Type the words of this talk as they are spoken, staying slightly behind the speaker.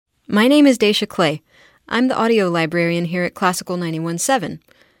My name is Dacia Clay. I'm the audio librarian here at Classical 91.7.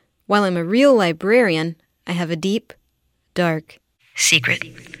 While I'm a real librarian, I have a deep, dark secret.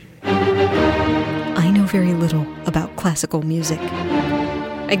 I know very little about classical music.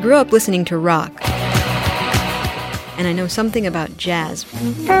 I grew up listening to rock, and I know something about jazz.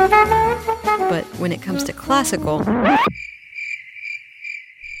 But when it comes to classical, I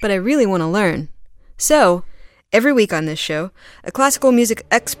really want to learn. So, every week on this show, a classical music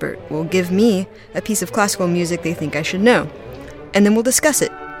expert will give me a piece of classical music they think I should know, and then we'll discuss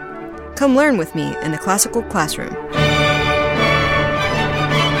it. Come learn with me in the classical classroom.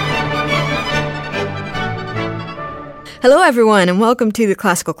 Hello everyone, and welcome to the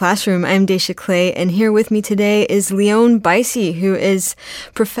Classical Classroom. I'm Dacia Clay, and here with me today is Leone Buyse, who is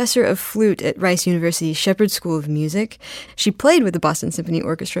professor of flute at Rice University's Shepherd School of Music. She played with the Boston Symphony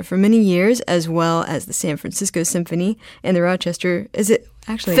Orchestra for many years, as well as the San Francisco Symphony and the Rochester,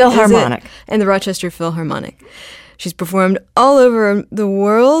 Philharmonic. And the Rochester Philharmonic. She's performed all over the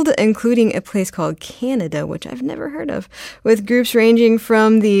world, including a place called Canada, which I've never heard of, with groups ranging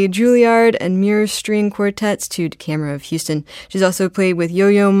from the Juilliard and Mirror String Quartets to Camera of Houston. She's also played with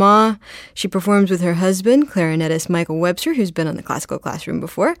Yo-Yo Ma. She performs with her husband, clarinetist Michael Webster, who's been on the Classical Classroom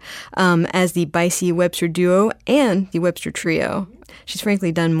before, as the Buyse-Webster Duo and the Webster Trio. She's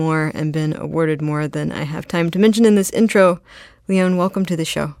frankly done more and been awarded more than I have time to mention in this intro. Leone, welcome to the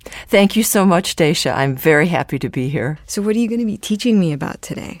show. Thank you so much, Dacia. I'm very happy to be here. So what are you going to be teaching me about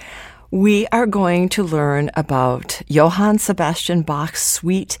today? We are going to learn about Johann Sebastian Bach's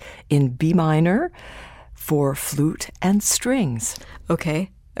Suite in B minor for flute and strings.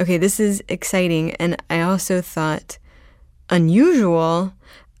 Okay, this is exciting, and I also thought unusual.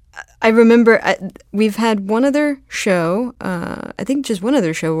 I remember we've had one other show, I think just one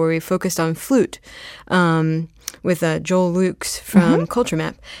other show where we focused on flute with Joel Lukes from Culture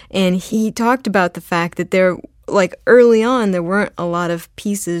Map. And he talked about the fact that early on, there weren't a lot of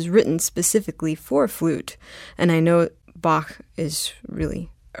pieces written specifically for flute. And I know Bach is really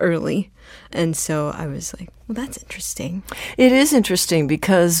early. And so I was like, well, that's interesting. It is interesting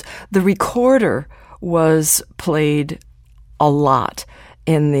because the recorder was played a lot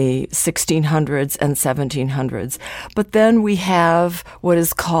in the 1600s and 1700s. But then we have what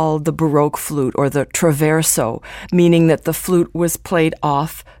is called the Baroque flute, or the traverso, meaning that the flute was played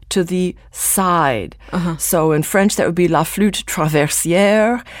off to the side. So in French, that would be la flûte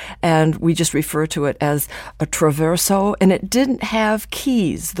traversière, and we just refer to it as a traverso, and it didn't have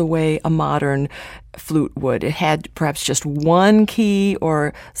keys the way a modern flute would. It had perhaps just one key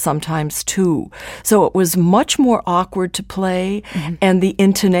or sometimes two. So it was much more awkward to play, and the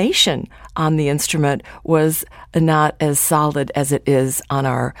intonation on the instrument was not as solid as it is on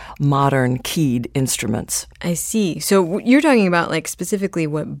our modern keyed instruments. I see. So you're talking about specifically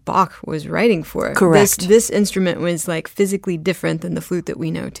what Bach was writing for. Correct. This instrument was physically different than the flute that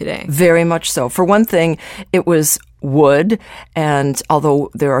we know today. Very much so. For one thing, it was wood, and although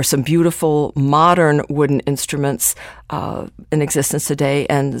there are some beautiful modern wooden instruments in existence today,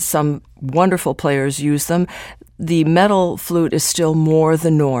 and some wonderful players use them, the metal flute is still more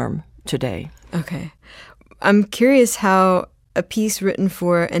the norm today. Okay. I'm curious how a piece written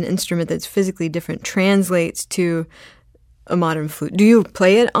for an instrument that's physically different translates to a modern flute. Do you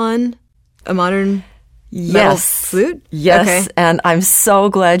play it on a modern metal flute? Yes, okay. And I'm so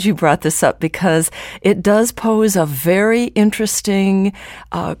glad you brought this up because it does pose a very interesting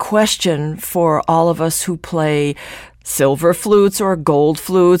question for all of us who play silver flutes or gold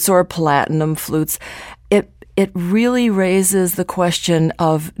flutes or platinum flutes. It really raises the question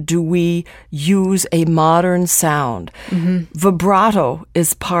of, do we use a modern sound? Vibrato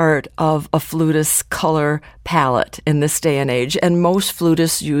is part of a flutist's color palette in this day and age, and most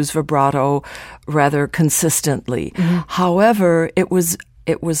flutists use vibrato rather consistently. However, it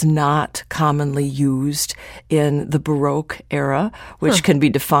was not commonly used in the Baroque era, which can be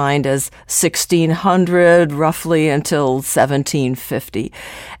defined as 1600 roughly until 1750.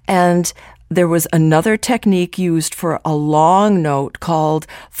 And there was another technique used for a long note called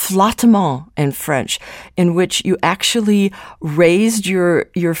flottement in French, in which you actually raised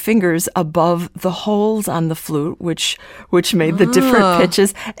your fingers above the holes on the flute, which made the different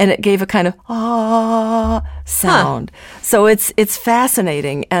pitches, and it gave a kind of sound. So it's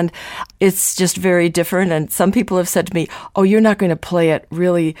fascinating, and it's just very different. And some people have said to me, "Oh, you're not going to play it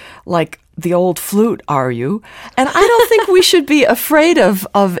really like the old flute, are you?" And I don't think we should be afraid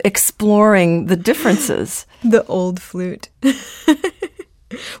of exploring the differences. The old flute.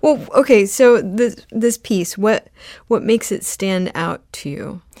 Well, okay, so this piece, what makes it stand out to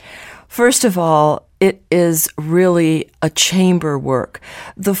you? First of all, it is really a chamber work.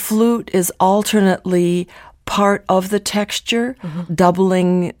 The flute is alternately part of the texture,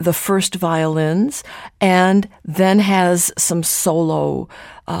 doubling the first violins, and then has some solo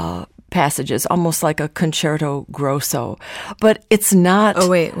passages, almost like a concerto grosso. But it's not... Oh,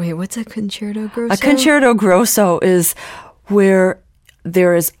 wait, what's a concerto grosso? A concerto grosso is where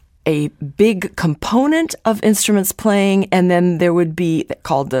there is a big component of instruments playing, and then there would be,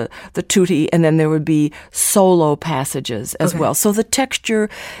 called the tutti, and then there would be solo passages as well. So the texture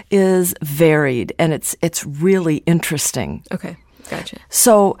is varied, and it's really interesting. Okay. Gotcha.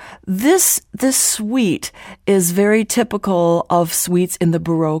 So this suite is very typical of suites in the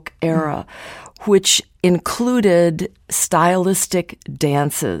Baroque era, which included stylistic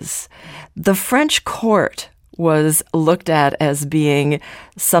dances. The French court was looked at as being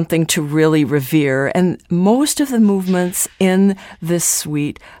something to really revere, and most of the movements in this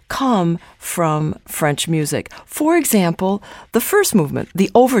suite come from French music. For example, the first movement,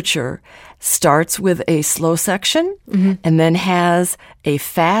 the overture, starts with a slow section and then has a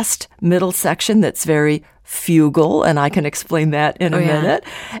fast middle section that's very fugal, and I can explain that in a minute.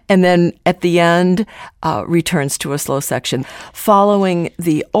 And then at the end, returns to a slow section. Following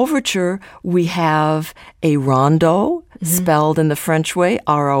the overture, we have a rondo, spelled in the French way,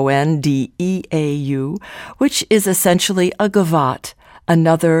 Rondeau, which is essentially a gavotte,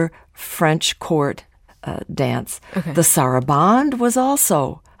 another French court dance. The sarabande was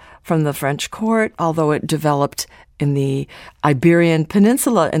also from the French court, although it developed in the Iberian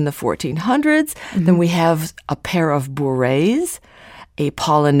Peninsula in the 1400s. Then we have a pair of bourrées, a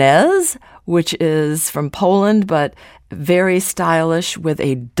polonaise, which is from Poland, but very stylish with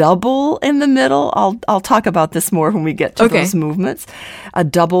a double in the middle. I'll talk about this more when we get to those movements. A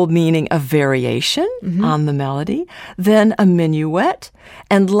double meaning a variation on the melody. Then a minuet.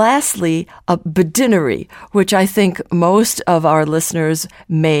 And lastly, a badinnerie, which I think most of our listeners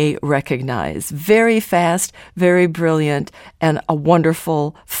may recognize. Very fast, very brilliant, and a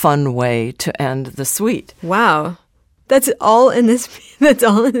wonderful, fun way to end the suite. Wow. That's all in this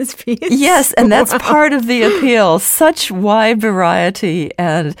piece? Yes, and that's part of the appeal. Such wide variety.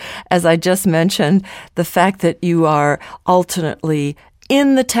 And as I just mentioned, the fact that you are alternately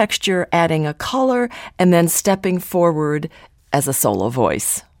in the texture, adding a color, and then stepping forward as a solo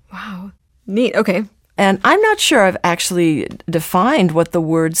voice. Wow. Neat. Okay. And I'm not sure I've actually defined what the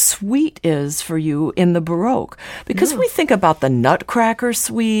word suite is for you in the Baroque, because we think about the Nutcracker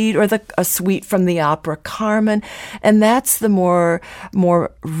suite or a suite from the opera Carmen, and that's the more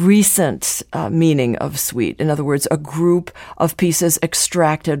recent meaning of suite. In other words, a group of pieces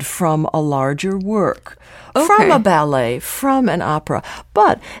extracted from a larger work, from a ballet, from an opera.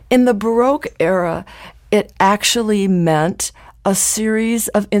 But in the Baroque era, it actually meant a series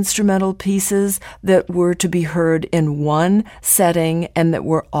of instrumental pieces that were to be heard in one setting and that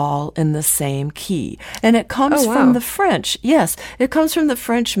were all in the same key. And it comes from the French. Yes, it comes from the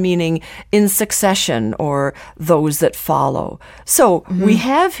French meaning in succession or those that follow. So we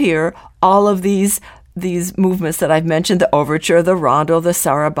have here all of these movements that I've mentioned, the overture, the rondo, the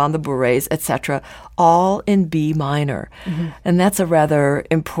sarabande, the bourrées, etc., all in B minor. And that's a rather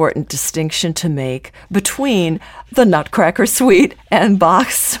important distinction to make between the Nutcracker suite and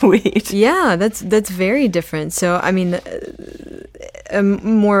Bach's suite. Yeah, that's very different. So, I mean, a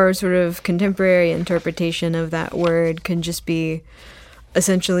more sort of contemporary interpretation of that word can just be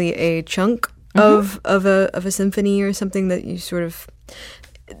essentially a chunk of a symphony or something that you sort of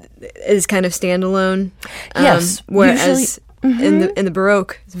is kind of standalone. Yes. Whereas in the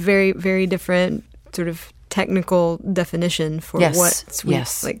Baroque, it's very, very different sort of technical definition for what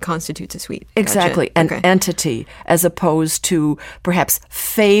suite constitutes a suite. Exactly. Gotcha. An entity, as opposed to perhaps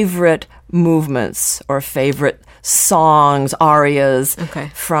favorite movements or favorite songs, arias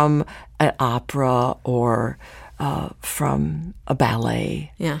from an opera or from a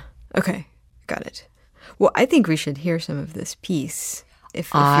ballet. Yeah. Okay. Got it. Well, I think we should hear some of this piece.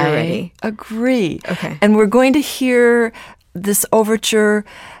 If you're ready. I agree. Okay. And we're going to hear this overture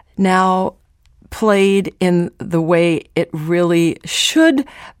now played in the way it really should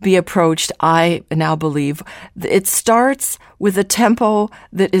be approached, I now believe. It starts with a tempo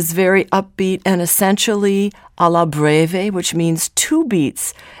that is very upbeat and essentially alla breve, which means 2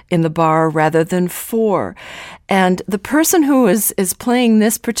 beats in the bar rather than 4. And the person who is playing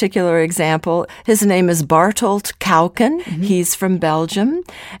this particular example, his name is Barthold Kauken. He's from Belgium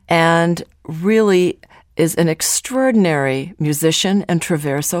and really is an extraordinary musician and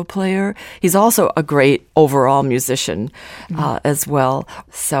traverso player. He's also a great overall musician as well.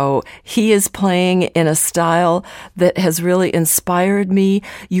 So he is playing in a style that has really inspired me.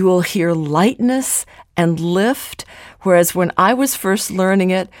 You will hear lightness and lift, whereas when I was first learning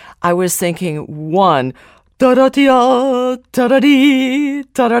it, I was thinking one, da-da-dia, da-da-dee,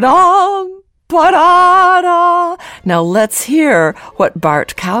 da-da-dum. Ba-da-da. Now let's hear what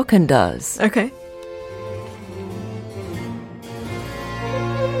Bart Kauken does. Okay.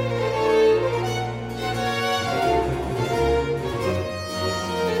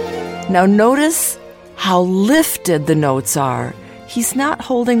 Now notice how lifted the notes are. He's not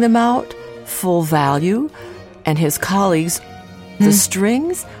holding them out full value, and his colleagues, the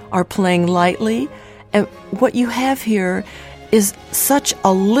strings, are playing lightly. And what you have here is such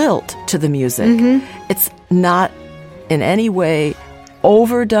a lilt to the music. It's not in any way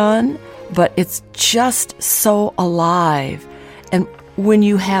overdone, but it's just so alive. And when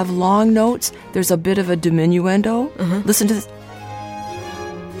you have long notes, there's a bit of a diminuendo. Listen to this.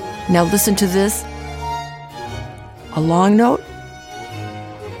 Now listen to this. A long note,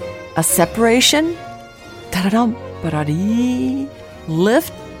 a separation, da-da-dum, ba-da-dee,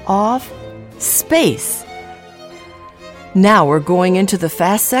 lift, off, space. Now we're going into the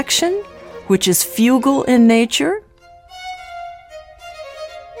fast section, which is fugal in nature.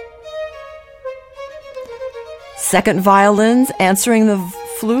 Second violins answering the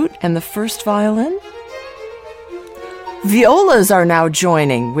flute and the first violin. Violas are now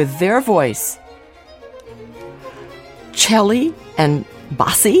joining with their voice. Celli and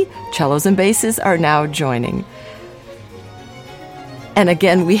bassi, cellos and basses, are now joining. And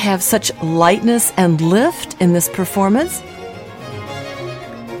again, we have such lightness and lift in this performance.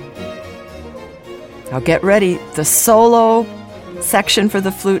 Now get ready. The solo section for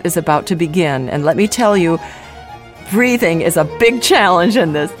the flute is about to begin. And let me tell you, breathing is a big challenge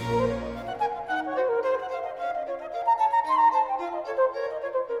in this.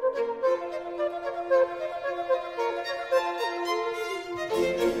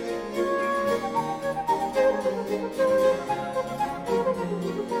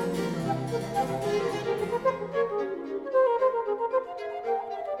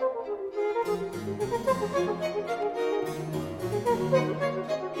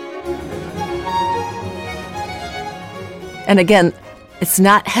 And again, it's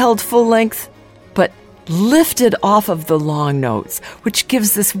not held full length, but lifted off of the long notes, which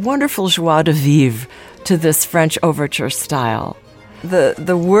gives this wonderful joie de vivre to this French overture style.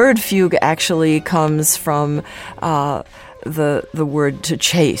 The word fugue actually comes from the word to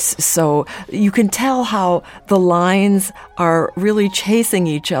chase. So you can tell how the lines are really chasing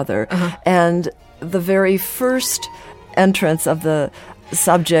each other. And the very first entrance of the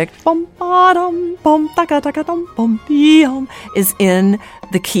subject is in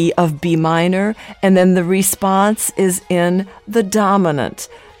the key of B minor, and then the response is in the dominant.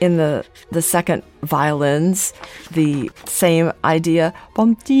 In the second violins, the same idea, but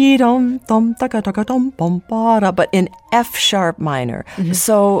in F sharp minor.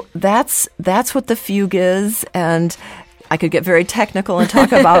 So that's what the fugue is, and I could get very technical and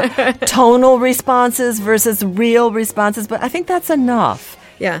talk about tonal responses versus real responses, but I think that's enough.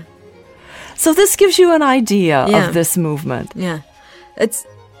 Yeah. So this gives you an idea of this movement. Yeah. It's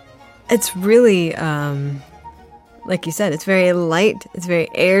really, like you said, it's very light, it's very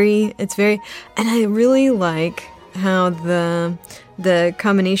airy, and I really like how the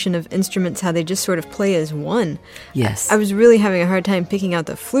combination of instruments, how they just sort of play as one. Yes. I was really having a hard time picking out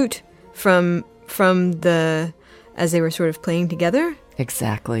the flute from the as they were sort of playing together.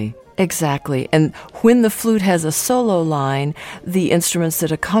 Exactly. And when the flute has a solo line, the instruments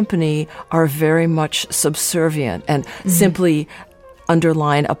that accompany are very much subservient and simply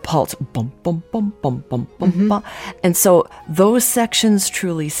underline a pulse. Bum, bum, bum, bum, bum, bum, bum. And so those sections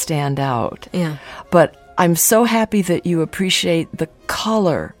truly stand out. Yeah. But I'm so happy that you appreciate the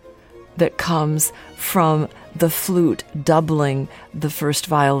color that comes from the flute doubling the first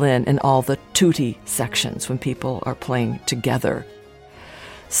violin in all the tutti sections when people are playing together.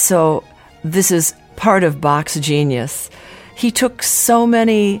 So this is part of Bach's genius. He took so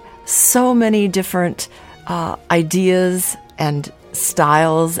many different ideas and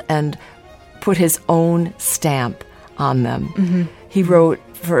styles and put his own stamp on them. He wrote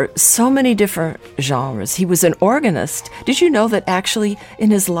for so many different genres. He was an organist. Did you know that actually in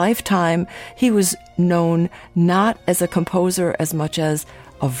his lifetime he was known not as a composer as much as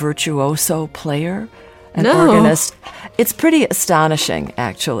a virtuoso player, an organist? It's pretty astonishing,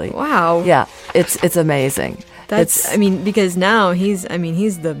 actually. Wow. Yeah, it's amazing. Because now he's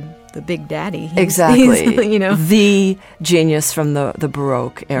the the big daddy. Exactly. He's, you know. The genius from the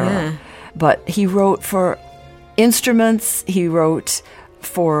Baroque era. Yeah. But he wrote for instruments, he wrote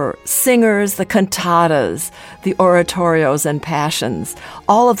for singers, the cantatas, the oratorios and passions,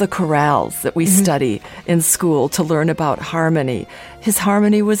 all of the chorales that we study in school to learn about harmony. His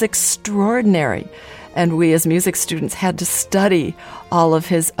harmony was extraordinary, and we as music students had to study all of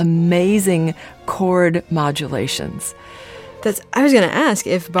his amazing chord modulations. I was going to ask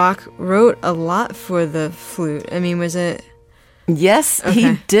if Bach wrote a lot for the flute. I mean, was it... Yes,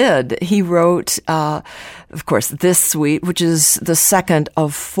 he did. He wrote, of course, this suite, which is the second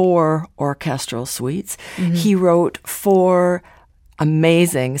of 4 orchestral suites. He wrote 4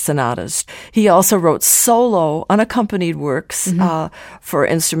 amazing sonatas. He also wrote solo, unaccompanied works for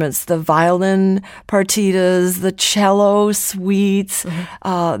instruments, the violin partitas, the cello suites.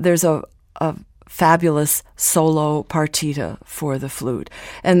 There's a fabulous solo partita for the flute.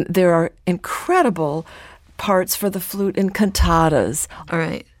 And there are incredible parts for the flute in cantatas. All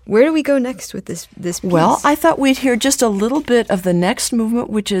right. Where do we go next with this piece? Well, I thought we'd hear just a little bit of the next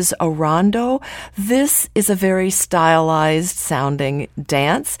movement, which is a rondo. This is a very stylized sounding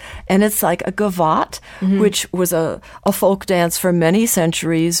dance, and it's like a gavotte, which was a folk dance for many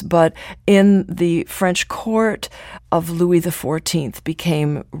centuries, but in the French court of Louis XIV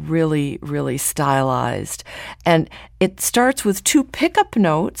became really, really stylized. And it starts with 2 pickup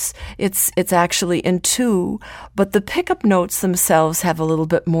notes. It's actually in 2, but the pickup notes themselves have a little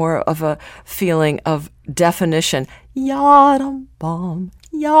bit more of a feeling of definition. Ya-dum bum,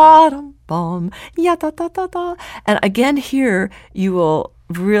 ya-dum bum, ya-da-da-da-da. And again here, you will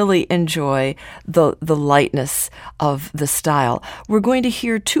really enjoy the lightness of the style. We're going to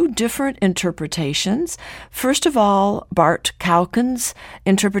hear 2 different interpretations. First of all, Bart Kauken's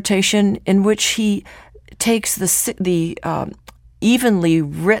interpretation, in which he takes the evenly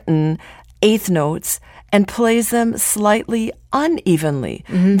written eighth notes and plays them slightly unevenly.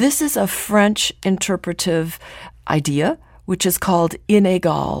 This is a French interpretive idea, which is called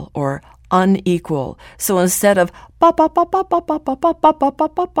inégal or unequal. So instead of ba ba ba ba ba ba ba ba ba ba ba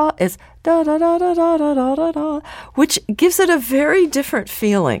ba ba, it's da da da da da da da da, which gives it a very different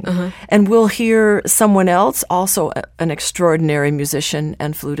feeling. And we'll hear someone else, also an extraordinary musician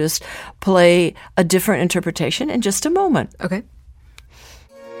and flutist, play a different interpretation in just a moment. Okay.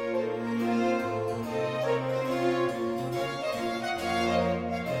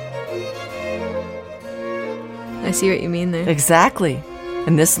 I see what you mean there. Exactly.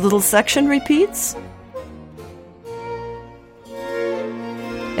 And this little section repeats.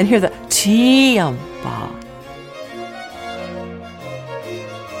 And hear the tiamba.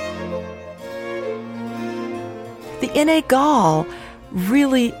 The inégal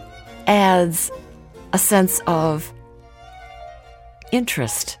really adds a sense of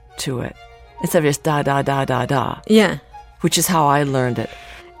interest to it. Instead of just da, da, da, da, da. Yeah. Which is how I learned it.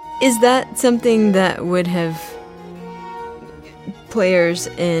 Is that something that would have players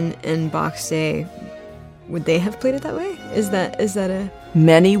in Bach's day, would they have played it that way? Is that a...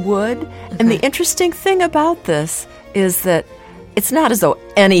 Many would. Okay. And the interesting thing about this is that it's not as though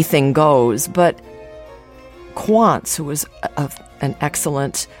anything goes, but Quantz, who was an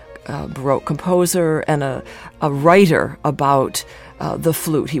excellent Baroque composer and a writer about the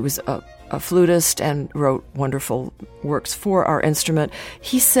flute, he was a flutist and wrote wonderful works for our instrument.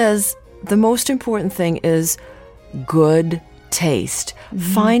 He says the most important thing is good taste,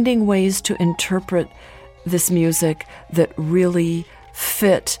 finding ways to interpret this music that really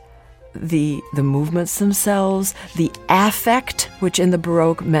fit the movements themselves, the affect, which in the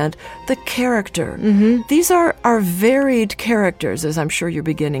Baroque meant the character. These are varied characters, as I'm sure you're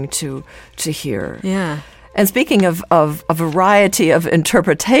beginning to hear. Yeah. And speaking of a variety of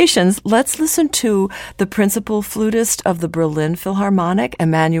interpretations, let's listen to the principal flutist of the Berlin Philharmonic,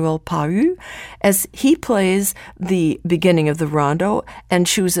 Emmanuel Pahu, as he plays the beginning of the rondo and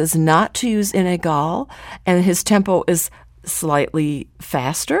chooses not to use inégal, and his tempo is slightly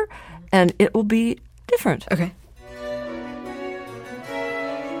faster, and it will be different. Okay.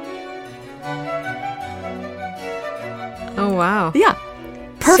 Oh, wow. Yeah.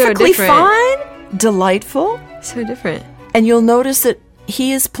 Perfectly fine. Delightful. So different. And you'll notice that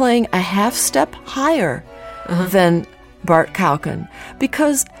he is playing a half step higher than Bart Kauken,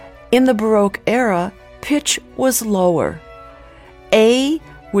 because in the Baroque era, pitch was lower. A,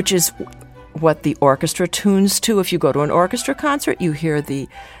 which is what the orchestra tunes to. If you go to an orchestra concert, you hear the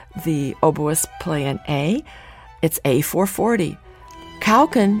oboist play an A. It's A440.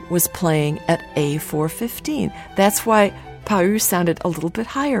 Kauken was playing at A415. That's why Pau sounded a little bit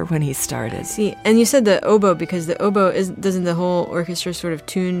higher when he started. See, and you said the oboe, because the oboe doesn't the whole orchestra sort of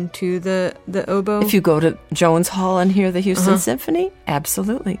tune to the oboe? If you go to Jones Hall and hear the Houston Symphony,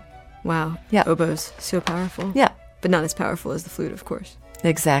 absolutely. Wow. Yeah. Oboe's so powerful. Yeah. But not as powerful as the flute, of course.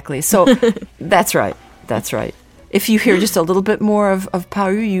 Exactly. So that's right. That's right. If you hear just a little bit more of Pau,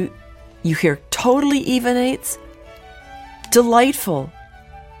 you hear totally even eights. Delightful.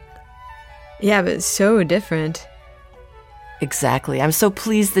 Yeah, but it's so different. Exactly. I'm so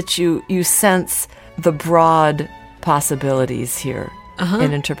pleased that you sense the broad possibilities here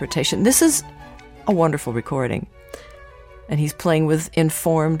in interpretation. This is a wonderful recording. And he's playing with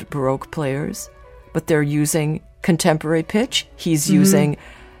informed Baroque players, but they're using contemporary pitch. He's using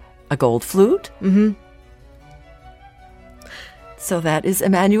a gold flute. Mm-hmm. So that is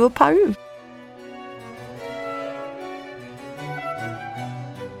Emmanuel Pau.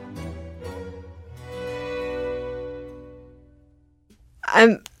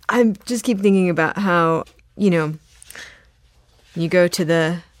 I'm just keep thinking about how, you go to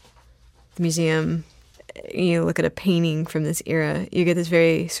the museum, you look at a painting from this era, you get this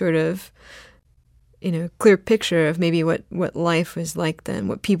very sort of, clear picture of maybe what life was like then,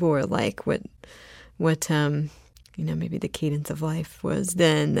 what people were like, what maybe the cadence of life was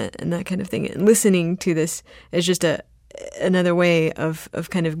then, and that kind of thing. And listening to this is just another way of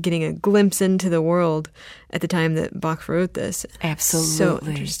kind of getting a glimpse into the world at the time that Bach wrote this. Absolutely. So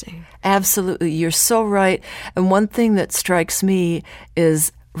interesting. Absolutely. You're so right. And one thing that strikes me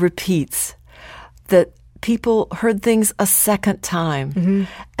is repeats, that people heard things a second time. Mm-hmm.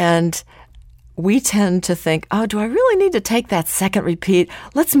 And we tend to think, oh, do I really need to take that second repeat?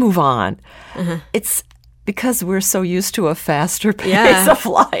 Let's move on. Uh-huh. It's because we're so used to a faster pace of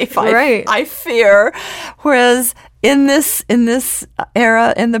life, right. I fear. Whereas in this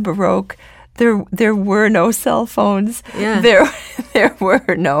era, in the Baroque, there were no cell phones. Yeah. There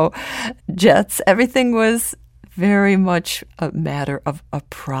were no jets. Everything was very much a matter of a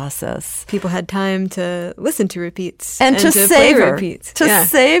process. People had time to listen to repeats and to savor play repeats.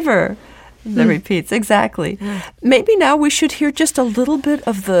 Savor the repeats, exactly. Yeah. Maybe now we should hear just a little bit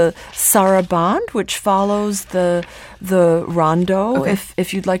of the sarabande, which follows the rondo,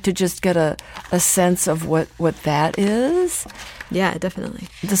 if you'd like to just get a sense of what that is. Yeah, definitely.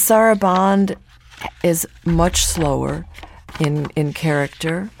 The sarabande is much slower in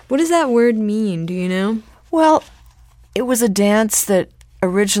character. What does that word mean? Do you know? Well, it was a dance that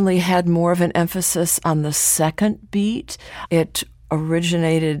originally had more of an emphasis on the second beat. It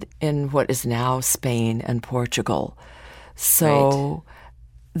originated in what is now Spain and Portugal. So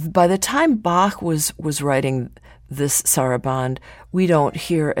by the time Bach was writing this sarabande, we don't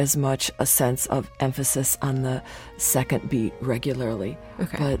hear as much a sense of emphasis on the second beat regularly.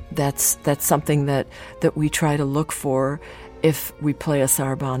 Okay. But that's something that we try to look for if we play a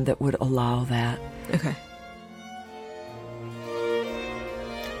sarabande that would allow that. Okay.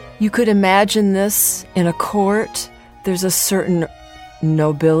 You could imagine this in a court. There's a certain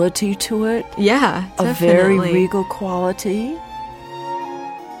nobility to it. Yeah, definitely. A very regal quality.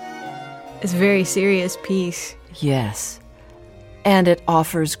 It's a very serious piece. Yes. And it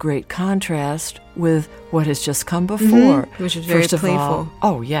offers great contrast with what has just come before. Mm-hmm. Which is very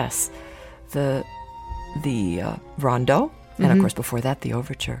playful. Yes. The rondo, and of course before that, the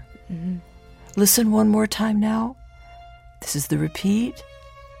overture. Mm-hmm. Listen one more time now. This is the repeat.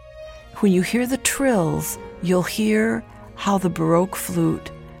 When you hear the trills, you'll hear how the Baroque flute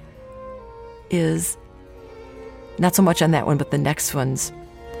is, not so much on that one, but the next one's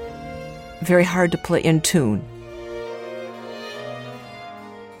very hard to play in tune.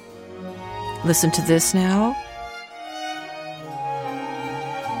 Listen to this now.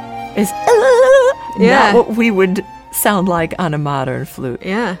 It's not what we would sound like on a modern flute.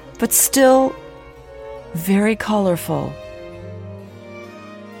 Yeah. But still very colorful.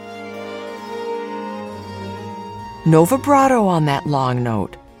 No vibrato on that long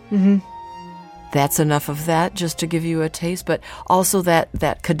note. Mm-hmm. That's enough of that just to give you a taste, but also that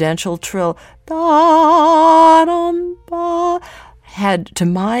cadential trill had, to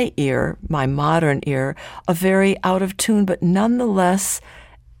my ear, my modern ear, a very out of tune, but nonetheless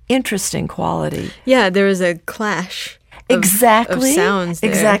interesting quality. Yeah, there was a clash of sounds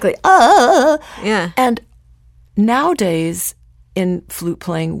there. Exactly. Yeah. And nowadays in flute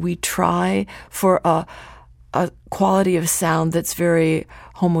playing, we try for a quality of sound that's very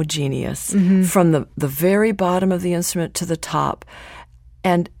homogeneous from the very bottom of the instrument to the top.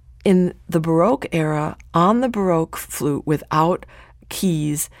 And in the Baroque era, on the Baroque flute without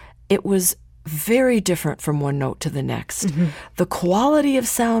keys, it was very different from one note to the next. The quality of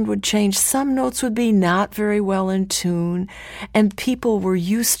sound would change. Some notes would be not very well in tune, and people were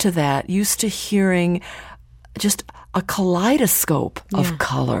used to that, used to hearing just a kaleidoscope of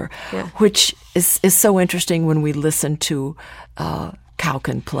color, which is so interesting when we listen to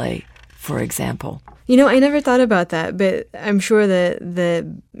Kauken play, for example. You know, I never thought about that, but I'm sure that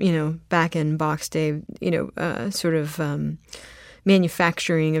back in Bach's day,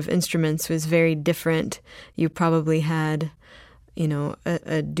 manufacturing of instruments was very different. You probably had,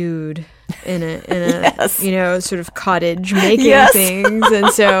 a dude in a yes. Sort of cottage making things. And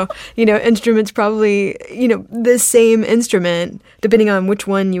so, instruments probably, the same instrument, depending on which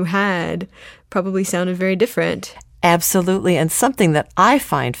one you had, probably sounded very different. Absolutely. And something that I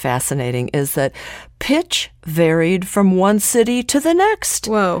find fascinating is that pitch varied from one city to the next.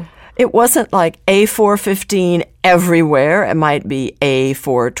 Whoa. It wasn't like A415 everywhere. It might be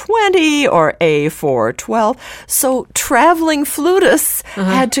A420 or A412. So traveling flutists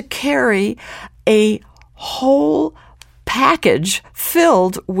had to carry a whole package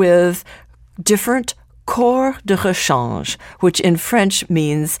filled with different corps de rechange, which in French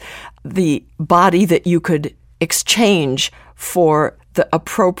means the body that you could exchange for the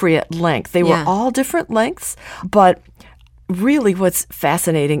appropriate length. They were all different lengths, but really what's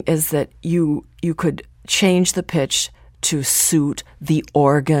fascinating is that you could change the pitch to suit the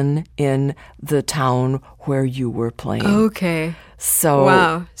organ in the town where you were playing. Okay. So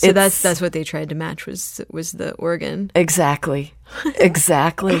wow. So that's what they tried to match was the organ. Exactly.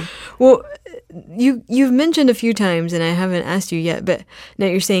 Exactly. Well, you've mentioned a few times, and I haven't asked you yet, but now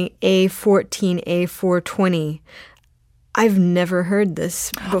you're saying A14, A420. I've never heard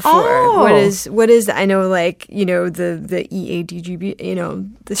this before. Oh. What is I know, like, the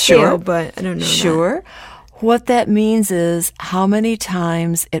EADGB, the scale, but I don't know. Sure. What that means is how many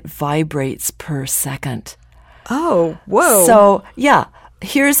times it vibrates per second. Oh, whoa. So, yeah,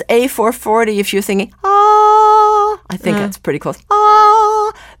 here's A440 if you're thinking, ah, I think that's pretty close.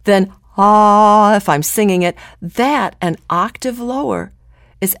 Ah, then ah, if I'm singing it, that an octave lower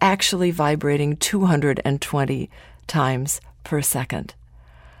is actually vibrating 220 times per second.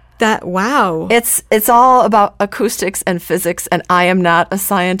 Wow. It's all about acoustics and physics, and I am not a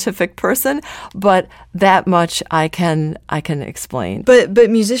scientific person, but that much I can explain. But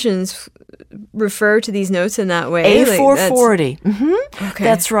musicians refer to these notes in that way. A440. Okay.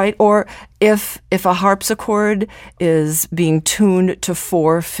 That's right. Or if a harpsichord is being tuned to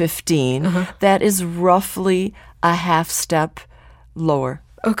 415, that is roughly a half step lower.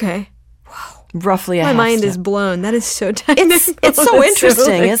 Okay. Roughly a My half mind step. is blown. That is so technical. It's so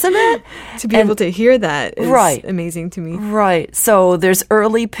interesting, isn't it? To be able to hear that is amazing to me. Right. So there's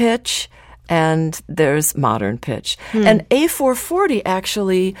early pitch and there's modern pitch. And A440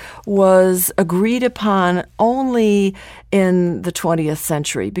 actually was agreed upon only in the 20th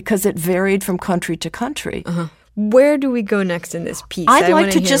century because it varied from country to country. Where do we go next in this piece? I'd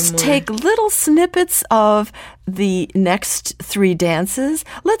like to just take little snippets of the next three dances.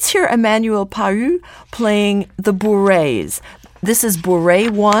 Let's hear Emmanuel Pahu playing the bourrées. This is bourrée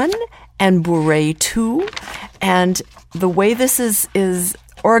 1 and bourrée 2. And the way this is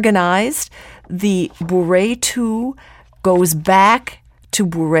organized, the bourrée 2 goes back to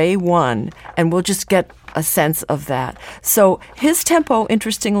bourrée 1, and we'll just get a sense of that. So his tempo,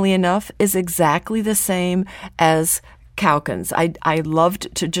 interestingly enough, is exactly the same as Kauken's. I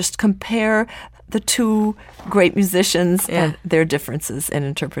loved to just compare the two great musicians and their differences in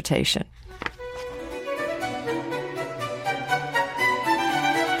interpretation.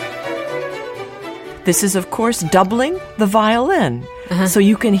 This is, of course, doubling the violin. So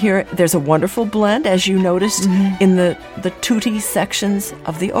you can hear there's a wonderful blend, as you noticed in the tutti sections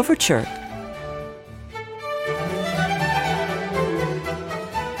of the overture.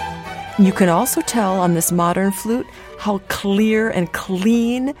 You can also tell on this modern flute how clear and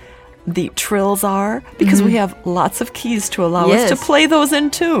clean the trills are because we have lots of keys to allow us to play those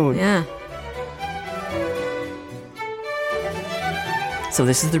in tune. Yeah. So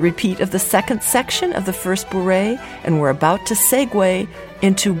this is the repeat of the second section of the first bourrée, and we're about to segue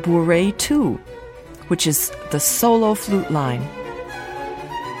into bourrée 2, which is the solo flute line.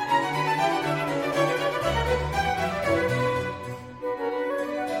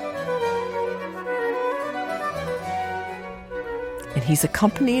 And he's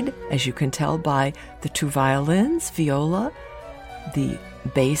accompanied, as you can tell, by the two violins, viola, the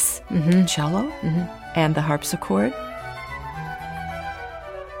bass cello, and the harpsichord.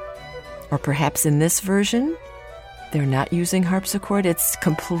 Or perhaps in this version, they're not using harpsichord. It's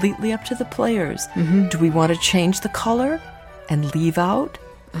completely up to the players. Do we want to change the color and leave out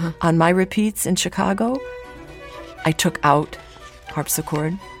on my repeats in Chicago, I took out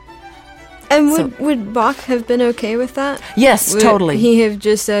harpsichord. And would Bach have been okay with that? Yes, would totally. He have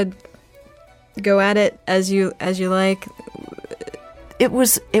just said, "Go at it as you like"? It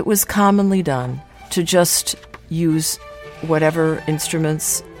was commonly done to just use whatever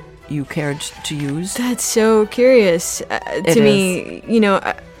instruments you cared to use. That's so curious to me. You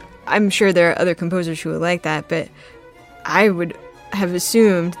know, I'm sure there are other composers who would like that, but I would have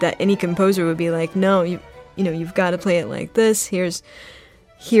assumed that any composer would be like, "No, you've got to play it like this.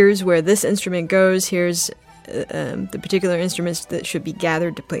 Here's where this instrument goes. Here's the particular instruments that should be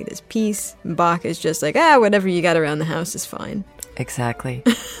gathered to play this piece." And Bach is just like, whatever you got around the house is fine. Exactly.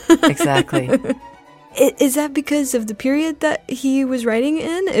 Exactly. Is that because of the period that he was writing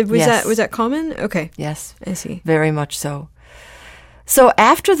in? Was that common? Okay. Yes. I see. Very much so. So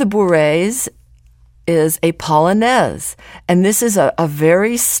after the bourrées is a polonaise. And this is a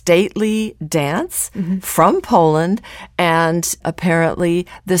very stately dance from Poland. And apparently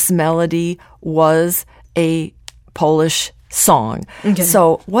this melody was a Polish song. Okay.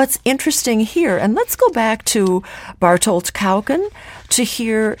 So what's interesting here, and let's go back to Bartold Kauken to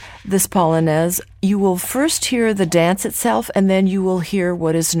hear this polonaise. You will first hear the dance itself, and then you will hear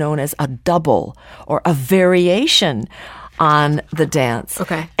what is known as a double or a variation on the dance.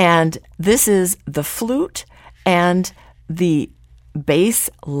 Okay. And this is the flute and the bass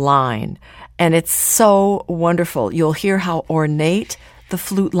line. And it's so wonderful. You'll hear how ornate the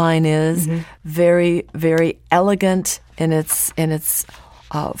flute line is, very, very elegant in its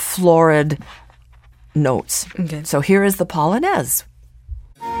florid notes. Okay. So here is the polonaise.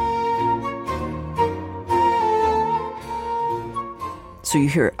 So you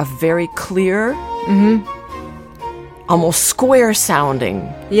hear a very clear, almost square sounding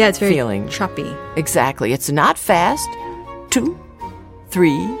it's very feeling. Choppy. Exactly. It's not fast. 2,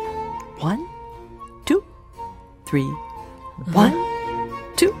 3, 1, 2, 3, 1,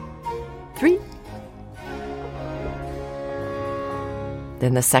 2, 3.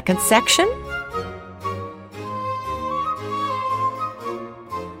 Then the second section.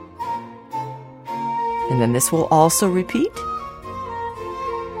 And then this will also repeat.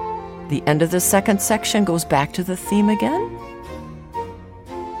 The end of the second section goes back to the theme again.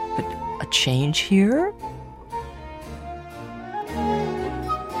 But a change here.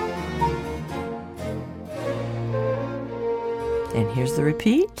 And here's the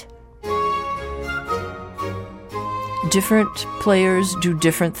repeat. Different players do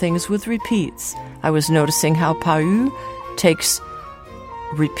different things with repeats. I was noticing how Pau takes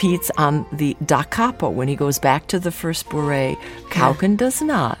repeats on the da capo when he goes back to the first bourrée. Kauken does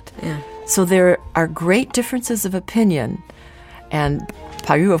not. Yeah. So there are great differences of opinion. And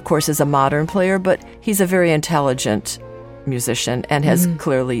Pau, of course, is a modern player, but he's a very intelligent musician and has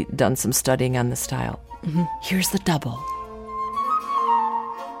clearly done some studying on the style. Here's the double.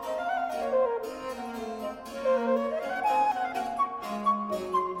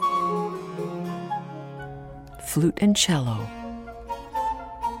 Flute and cello.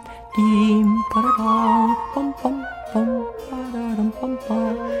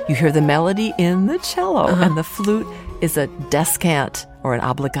 You hear the melody in the cello, and the flute is a descant or an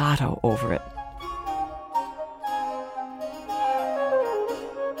obbligato over it.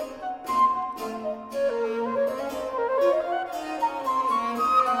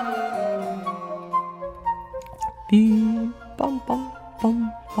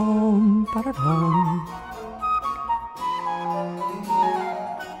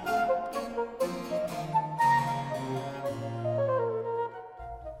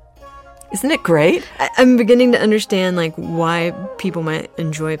 Isn't it great? I'm beginning to understand why people might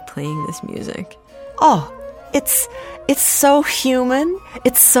enjoy playing this music. Oh, it's so human.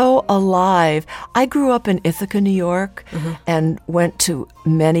 It's so alive. I grew up in Ithaca, New York, and went to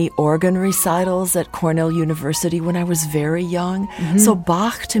many organ recitals at Cornell University when I was very young. So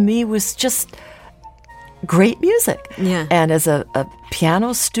Bach to me was just great music. Yeah. And as a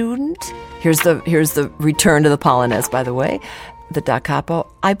piano student, here's the return to the polonaise, by the way. The da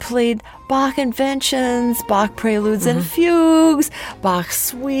capo, I played Bach inventions, Bach preludes and fugues, Bach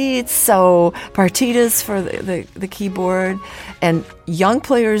suites, so partitas for the keyboard. And young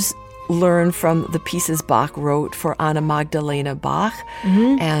players learn from the pieces Bach wrote for Anna Magdalena Bach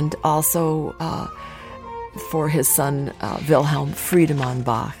and also for his son Wilhelm Friedemann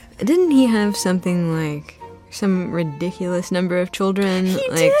Bach. Didn't he have something like some ridiculous number of children. He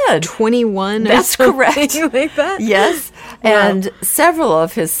like did. 21 That's or correct. like that. Yes. Wow. And several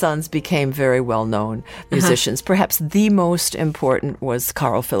of his sons became very well-known musicians. Perhaps the most important was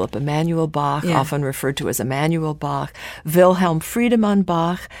Carl Philipp Emanuel Bach, often referred to as Emanuel Bach, Wilhelm Friedemann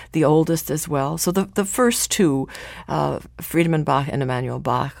Bach, the oldest as well. So the first two, Friedemann Bach and Emanuel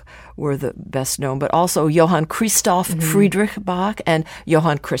Bach, were the best known, but also Johann Christoph Friedrich Bach and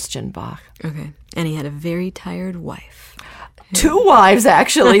Johann Christian Bach. Okay. And he had a very tired wife. 2 wives,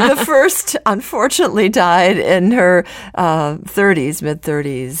 actually. The first, unfortunately, died in her 30s,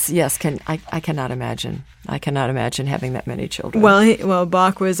 mid-30s. Yes, I cannot imagine. I cannot imagine having that many children. Well,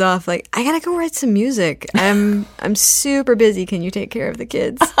 Bach was off like, I gotta go write some music. I'm super busy. Can you take care of the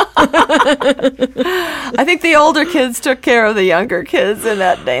kids? I think the older kids took care of the younger kids in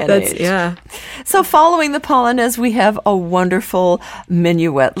that day and age. Yeah. So following the Polonaise, we have a wonderful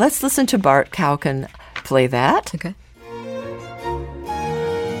minuet. Let's listen to Bart Kauken play that. Okay.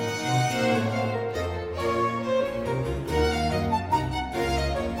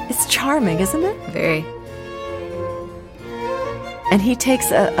 It's charming, isn't it? Very. And he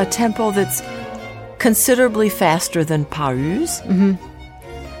takes a tempo that's considerably faster than Pahus. Mm-hmm.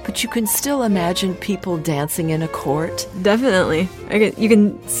 But you can still imagine people dancing in a court. Definitely. You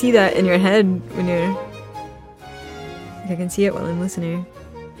can see that in your head when you're... I can see it while I'm listening.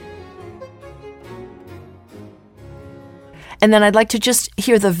 And then I'd like to just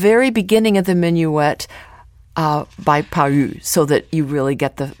hear the very beginning of the minuet by Pahus so that you really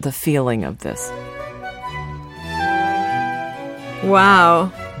get the feeling of this.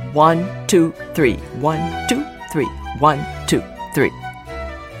 Wow. 1, 2, 3. 1, 2, 3. 1, 2, 3.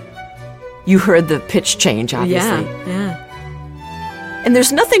 You heard the pitch change, obviously. Yeah. And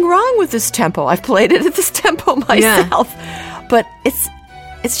there's nothing wrong with this tempo. I've played it at this tempo myself. Yeah. But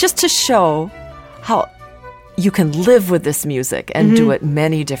it's just to show how you can live with this music and do it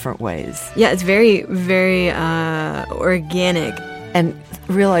many different ways. Yeah, it's very, very organic. And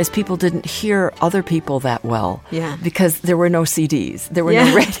realize people didn't hear other people that well. Yeah. Because there were no CDs. There were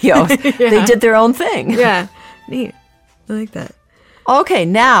no radios. They did their own thing. Yeah. Neat. I like that. Okay,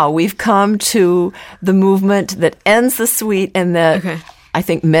 now we've come to the movement that ends the suite and that I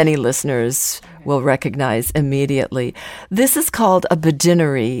think many listeners will recognize immediately. This is called a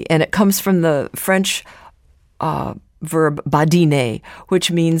badinnerie, and it comes from the French verb badiner,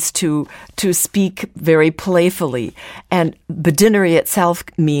 which means to speak very playfully. And badinnerie itself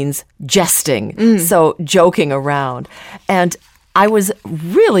means jesting, so joking around. And I was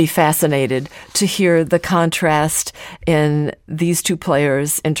really fascinated to hear the contrast in these two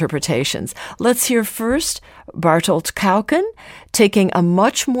players' interpretations. Let's hear first Bartolt Kauken taking a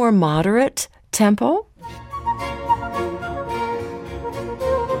much more moderate tempo.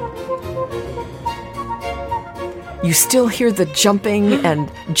 You still hear the jumping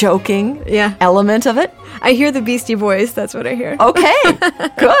and joking element of it? I hear the Beastie Boys. That's what I hear. Okay,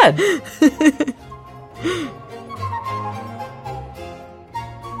 good.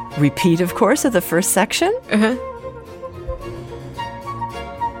 Repeat, of course, of the first section.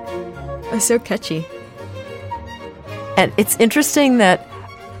 It's so catchy. And it's interesting that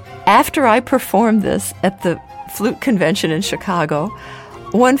after I performed this at the flute convention in Chicago,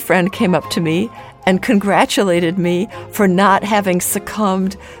 one friend came up to me and congratulated me for not having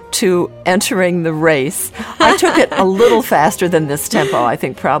succumbed to entering the race. I took it a little faster than this tempo, I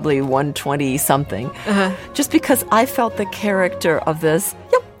think probably 120 something, just because I felt the character of this,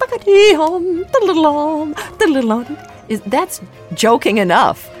 that's joking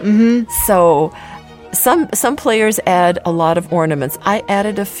enough. So some players add a lot of ornaments. I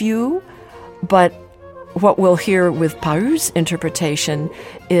added a few, but what we'll hear with Pahus' interpretation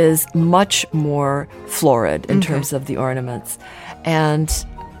is much more florid in terms of the ornaments. And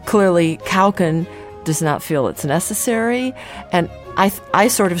clearly, Kauken does not feel it's necessary. And I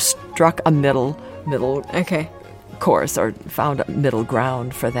sort of struck a middle course, or found a middle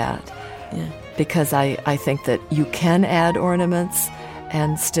ground for that. Yeah. Because I think that you can add ornaments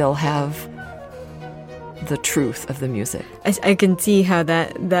and still have the truth of the music. I can see how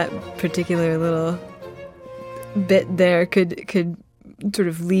that particular little bit there could sort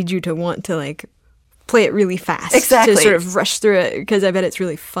of lead you to want to like play it really fast. Exactly. To sort of rush through it, because I bet it's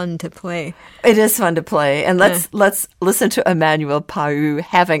really fun to play. It is fun to play. And let's listen to Emanuel Pahus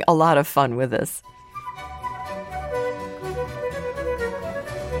having a lot of fun with this.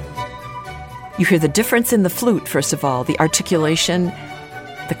 You hear the difference in the flute, first of all, the articulation,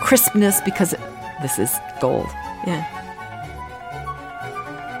 the crispness, because this is gold. Yeah.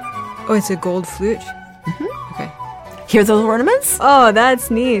 Oh, it's a gold flute? Okay. Hear those ornaments? Oh,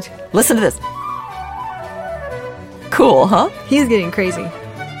 that's neat. Listen to this. Cool, huh? He's getting crazy.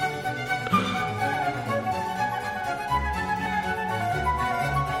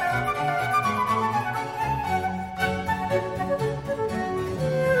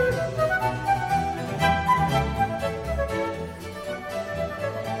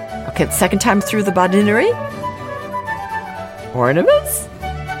 Okay, the second time through the badinerie. Ornaments?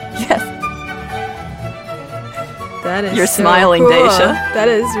 Yes. That is You're so smiling, cool. Dacia. That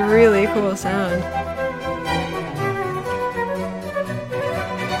is a really cool sound.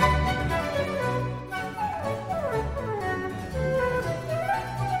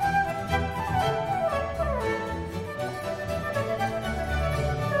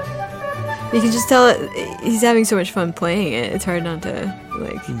 You can just tell he's having so much fun playing it. It's hard not to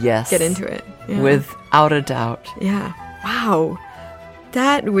get into it. Yeah. Without a doubt. Yeah. Wow.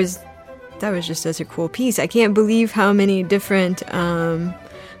 That was just such a cool piece. I can't believe how many different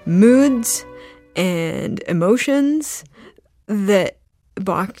moods and emotions that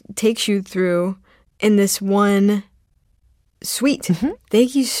Bach takes you through in this one suite. Mm-hmm.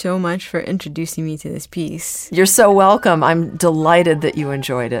 Thank you so much for introducing me to this piece. You're so welcome. I'm delighted that you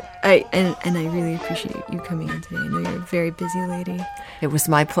enjoyed it. And I really appreciate you coming in today. I know you're a very busy lady. It was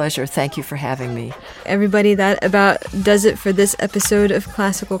my pleasure. Thank you for having me. Everybody, that about does it for this episode of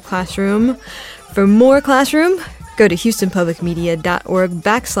Classical Classroom. For more Classroom, go to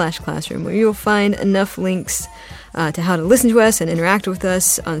houstonpublicmedia.org/classroom, where you'll find enough links to how to listen to us and interact with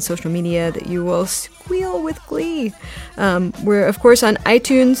us on social media that you will squeal with glee. We're, of course, on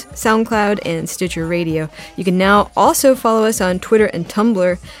iTunes, SoundCloud, and Stitcher Radio. You can now also follow us on Twitter and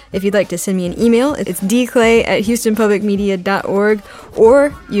Tumblr. If you'd like to send me an email, it's dclay@houstonpublicmedia.org,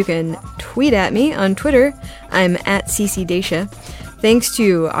 or you can tweet at me on Twitter. I'm at @ccdacia. Thanks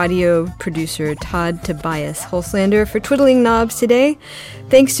to audio producer Todd Tobias Hulslander for twiddling knobs today.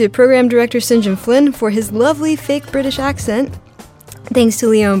 Thanks to program director St. John Flynn for his lovely fake British accent. Thanks to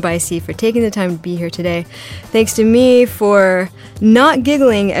Leone Buyse for taking the time to be here today. Thanks to me for not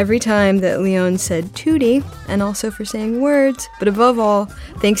giggling every time that Leone said tootie, and also for saying words. But above all,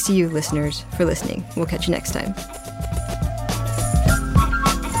 thanks to you listeners for listening. We'll catch you next time.